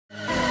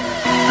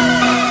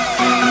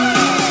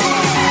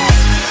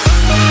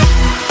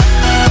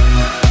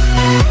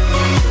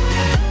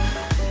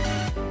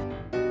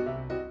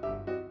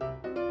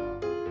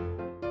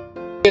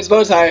it's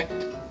Bowtie.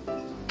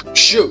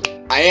 Shoot,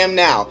 I am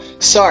now.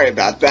 Sorry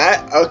about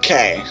that.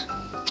 Okay.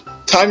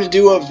 Time to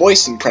do a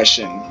voice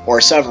impression. Or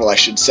several, I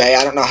should say.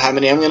 I don't know how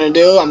many I'm gonna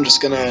do. I'm just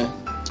gonna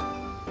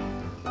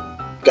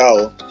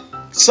go.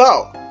 So,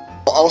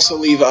 I'll also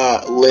leave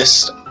a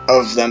list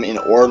of them in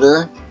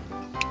order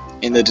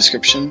in the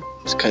description.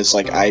 Because,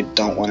 like, I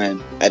don't want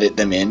to edit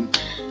them in.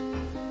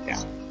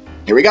 Yeah.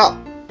 Here we go.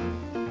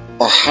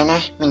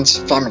 Ohana means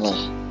family,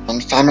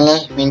 and family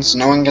means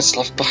no one gets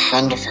left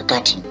behind or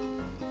forgotten.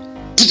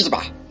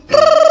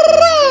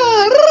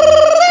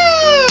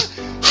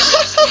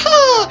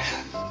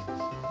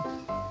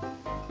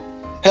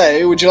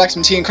 Hey, would you like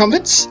some tea and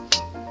crumpets?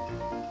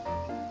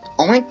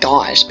 Oh my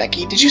gosh,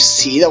 Becky, did you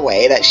see the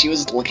way that she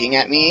was looking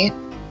at me?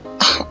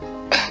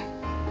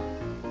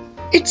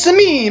 It's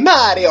me,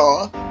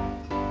 Mario!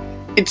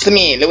 It's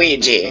me,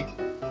 Luigi.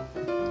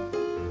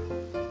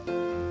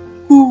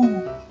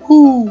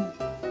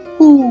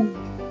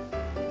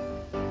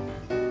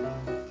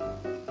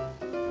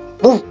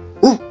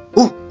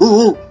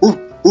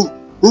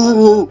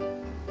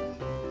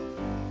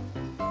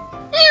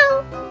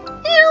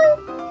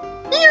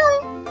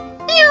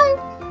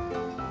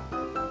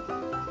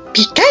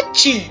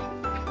 Pikachu!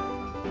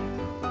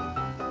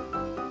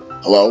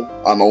 Hello,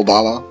 I'm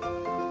Obama.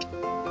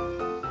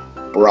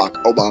 Barack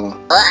Obama.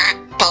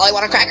 Polly,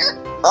 want a cracker?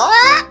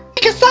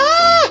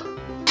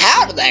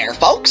 Howdy there,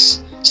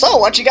 folks. So,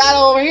 what you got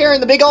over here in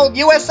the big old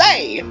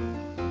USA?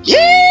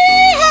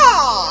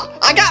 Yeah!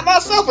 I got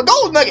myself a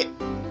gold nugget.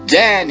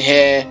 Dan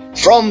here,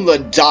 from the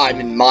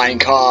diamond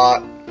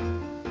minecart.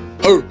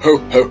 Ho, ho,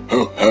 ho,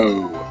 ho,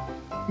 ho.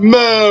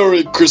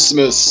 Merry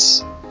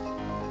Christmas.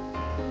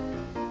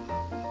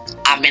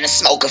 I've been a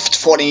smoker for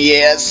 20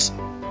 years.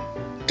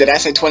 Did I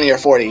say 20 or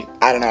 40?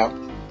 I don't know.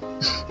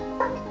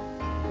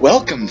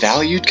 Welcome,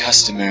 valued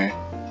customer.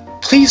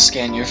 Please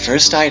scan your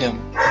first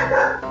item.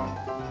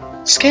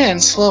 Scan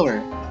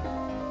slower.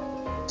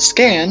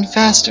 Scan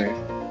faster.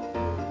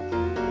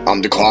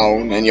 I'm the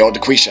clown, and you're the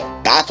Quisha.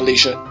 Bye,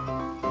 Felicia.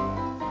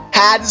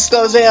 Hi,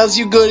 Disclosers,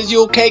 you good? Is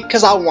you okay?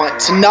 Cause I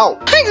want to know.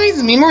 Hi guys,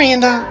 it's me,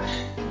 Miranda.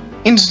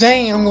 And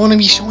today I'm going to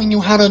be showing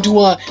you how to do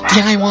a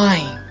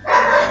DIY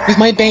with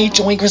my bait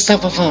joint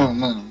receptacle.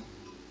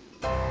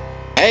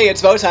 Hey,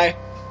 it's Bowtie.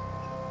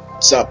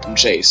 What's up? I'm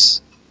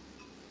Chase.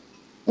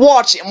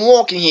 Watch it, I'm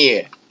walking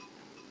here.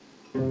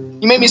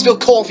 You made me spill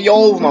coffee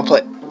all over my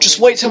plate. Just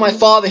wait till my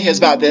father hears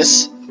about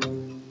this.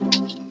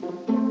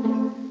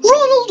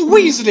 Ronald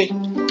Weasley!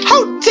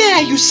 How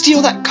dare you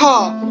steal that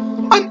car?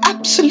 I'm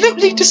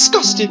absolutely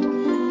disgusted.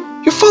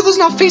 Your father's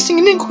now facing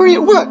an inquiry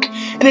at work,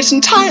 and it's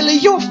entirely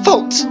your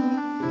fault.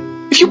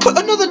 If you put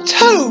another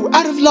toe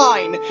out of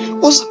line,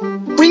 we'll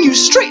bring you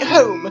straight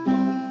home.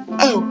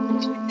 Oh,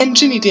 and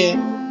Ginny dear,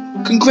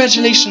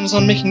 congratulations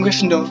on making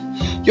Gryffindor.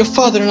 Your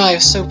father and I are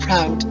so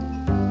proud.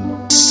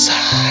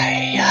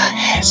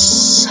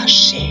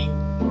 Sashi.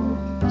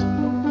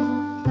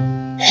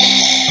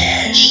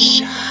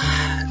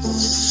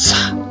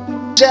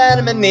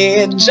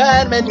 Germany,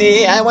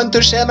 Germany, I want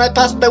to share my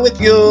pasta with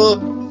you.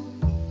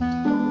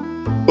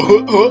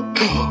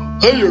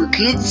 Hey,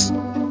 kids.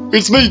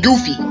 It's me,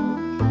 Goofy.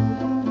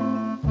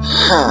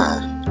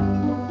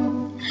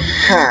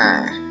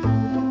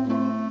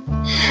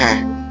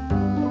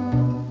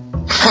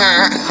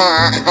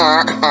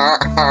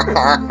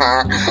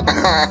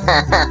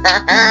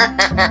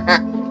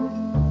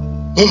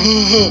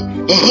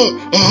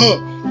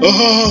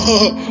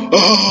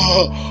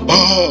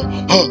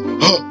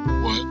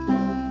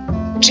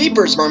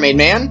 Jeepers, Mermaid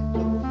Man!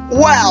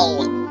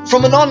 Well,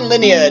 from a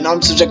non-linear,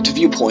 non-subjective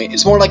viewpoint,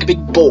 it's more like a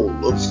big ball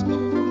of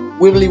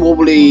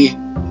wibbly-wobbly,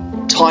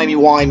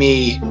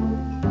 timey-wimey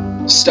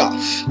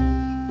stuff.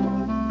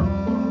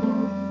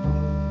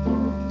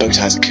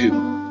 Bowtie's a coup.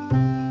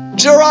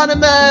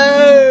 Geronimo!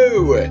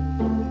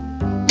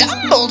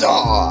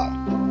 Dumbledore!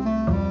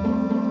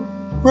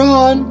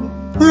 Ron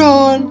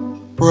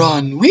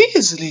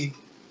Weasley!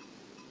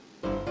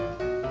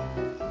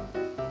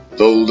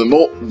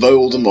 Voldemort,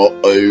 Voldemort,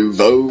 oh,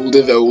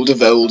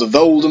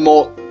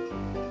 Voldemort.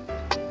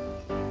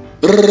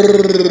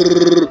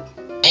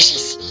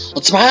 Precious,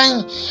 it's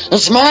mine,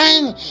 it's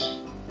mine.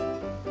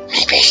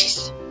 My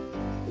precious.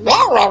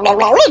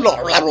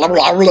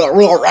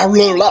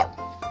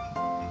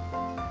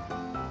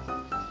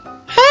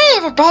 Hi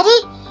everybody,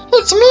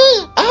 it's me,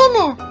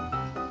 Elmo.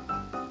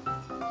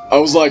 I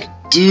was like,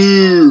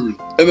 dude,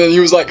 and then he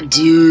was like,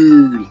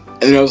 dude,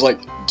 and then I was like,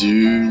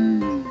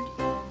 dude.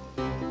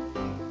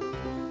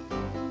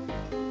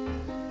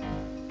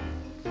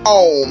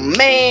 Oh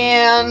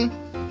man!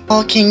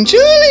 Oh, King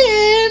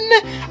Julian!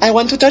 I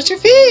want to touch your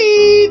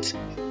feet!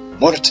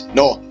 Mort,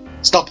 no!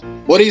 Stop!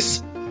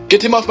 Maurice!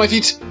 Get him off my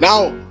feet!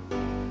 Now!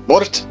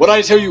 Mort, what did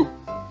I tell you?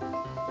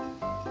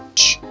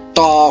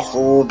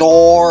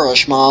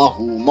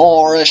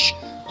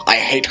 I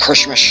hate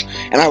Christmas,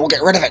 and I will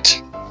get rid of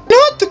it!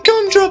 Not the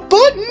gumdrop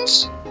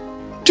buttons!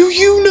 Do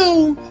you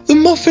know the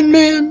Muffin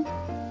Man?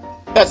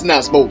 That's a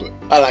nice boulder.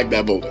 I like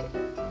that boulder.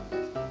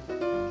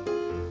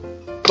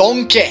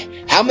 Donkey!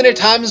 How many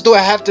times do I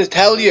have to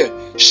tell you?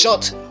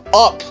 Shut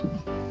up.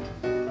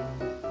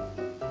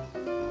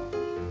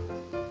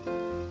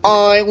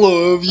 I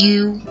love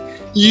you,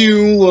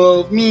 you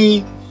love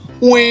me,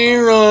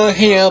 we're a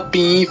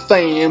happy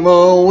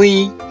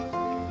family.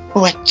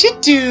 What you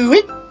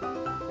doing?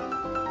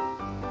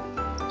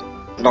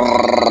 I'm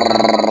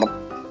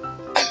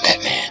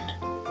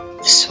Batman.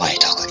 This is why I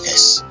talk like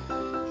this.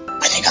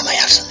 I think I might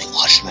have something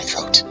lodged in my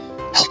throat.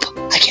 Help,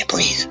 I can't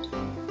breathe.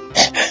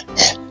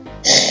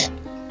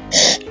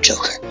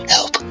 Joker,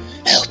 help,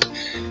 help,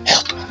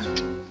 help.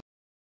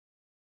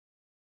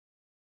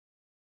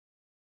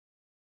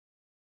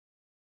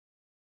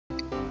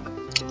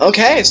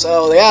 Okay,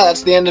 so yeah,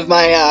 that's the end of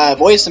my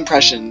voice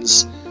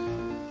impressions.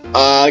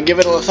 Give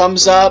it a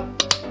thumbs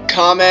up,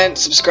 comment,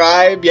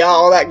 subscribe, yeah,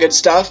 all that good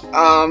stuff.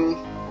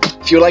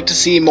 If you would like to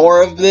see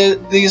more of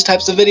these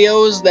types of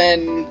videos,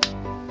 then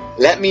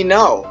let me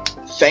know.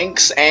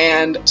 Thanks,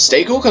 and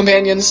stay cool,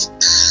 companions!